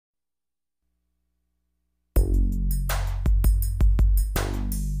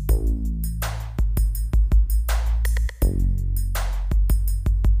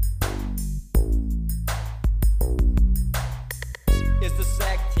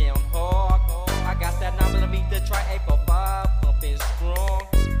try 845, pumping strong.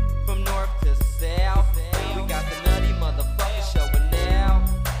 From north to south, we got the nutty motherfucker showing now.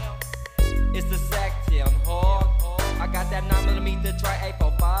 It's the SackTown hog. I got that 9mm try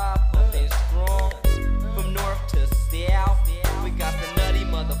 845, pumping strong. From north to south, we got the nutty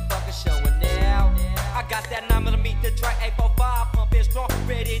motherfucker showing now. I got that 9mm try 845, pumping strong,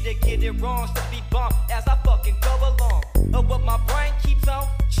 ready to get it wrong, so be bummed as I fucking go along. But my brain keeps on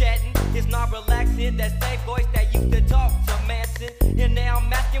chatting, it's not relaxing. That same voice that used to talk to Manson, and now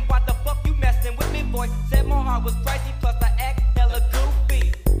I'm asking why the fuck you messing with me, boy. Said my heart was crazy, plus I act hella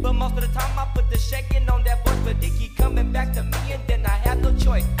goofy. But most of the time I put the shaking on that voice, but they keep coming back to me, and then I have no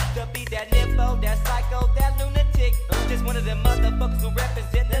choice to be that nympho, that psycho, that lunatic. Just one of them motherfuckers who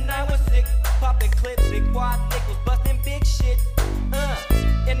represent the 916, popping clips and quad nickels, busting big shit.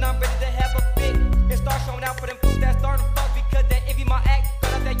 And I'm ready to have a fit and start showing out for them fools that starting fuck because they envy my act.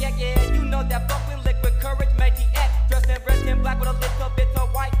 Cut out that yak, yeah, you know that fuck with liquid courage made the act. Dressed in red and black with a little bit of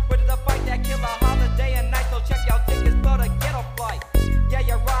white, ready to fight that killer holiday and night. So check y'all tickets for the ghetto flight. Yeah,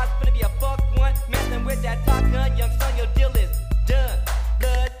 your ride's gonna be a fuck one, messing with that top gun, young son, your deal is done.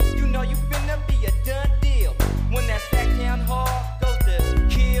 Blood, you know you finna be a done deal. When that SackTown hog goes to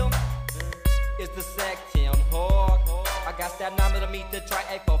kill, it's the SackTown hog. I got that 9mm try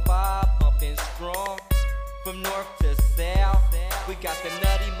 845, pumping strong. From north to south, we got the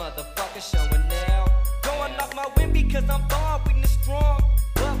nutty motherfucker showing now. Going off my wind because I'm born weak and strong,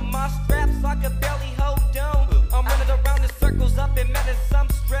 but my straps I can barely hold on. I'm running around in circles, up and mad in some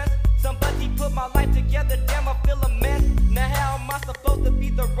stress. Somebody put my life together, damn I feel a mess. Now how am I supposed to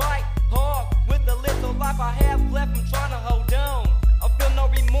be the right hog with the little life I have left? I'm trying to hold on. I feel no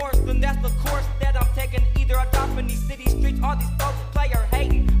remorse, and that's the course that I'm taking. Either I die from these city streets, all these folks player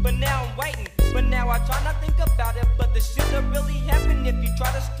hating. But now I'm waiting, but now I try not think about it. But the shit'll really happen if you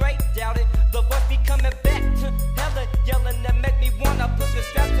try to straight doubt it. The voice be coming back, hella yelling to make me wanna put the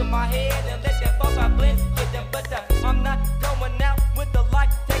strap to my head and let that fuck I blend hit them. But I'm not going out with the light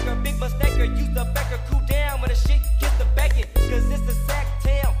taker, big mistaker. Use the baker, cool down when the shit gets the bacon. Cause it's the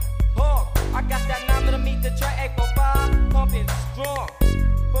SackTown hog. I got that 9mm try 845, pumping strong.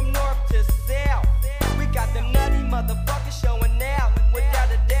 From north to south, we got them nutty motherfuckers showing now. Without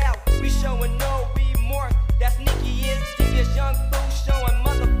a doubt, we showing no remorse. That sneaky is devious young fool showing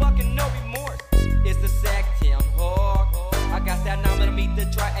motherfucking no remorse. It's the SackTown hog. I got that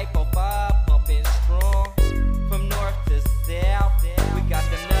 9mm try 845, pumping strong. From north to south, we got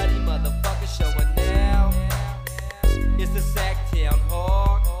them nutty motherfuckers showing now. It's the SackTown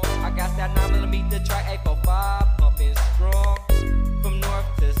hog. I got that 9mm try 845, pumping strong. From north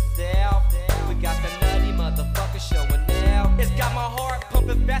to south, we got the nutty motherfucker showing now. It's got my heart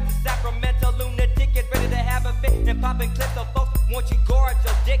pumping fast to Sacramento, lunatic, get ready to have a fit and popping clips. So folks want you guard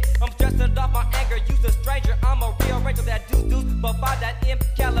your dick. I'm stressed off my anger, use a stranger. I'm a real ranger, that deuce, but by that M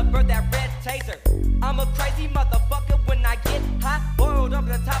caliber, that red taser. I'm a crazy motherfucker when I get hot, boiled up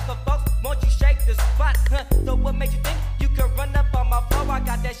the top of folks. Won't you shake the spot? So what makes you think you can run up on my flow? I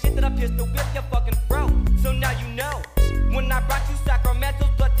got that shit that I pistol whip your fucking throat. So now you know. When I brought you Sacramento's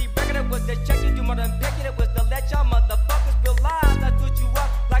bloody record, it was to check you, do more than pick it. It was to let y'all motherfuckers realize I put you up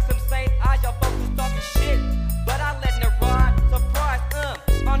like some Saint eyes. Y'all folks was talking shit, but I letting it ride. Surprise,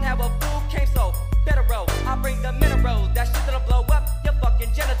 on how a fool came so federal. I bring the minerals, that shit that'll blow up your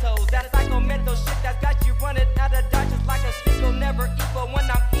fucking genitals. That psycho mental shit that's got you running out of dodge just like a sequel, never equal. When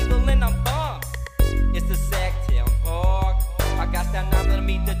I'm evil and I'm bomb, it's the SackTown hog. I got that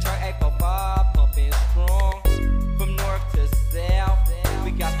 9mm try 845, pumping strong. From north to south,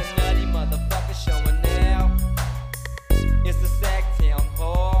 we got the nutty motherfucker showing now. It's the SackTown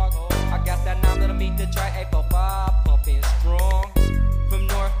hog. I got that 9mm try 845, pumping strong. From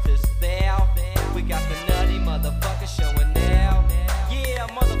north to south, we got the nutty motherfucker showing now. Yeah,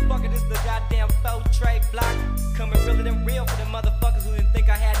 motherfucker, this the goddamn faux trade block. Coming realer than real for the motherfuckers who didn't think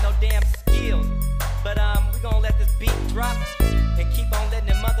I had no damn skills. But we gonna let this beat drop and keep on letting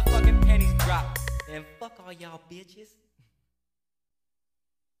them motherfucking pennies drop. And fuck all y'all bitches.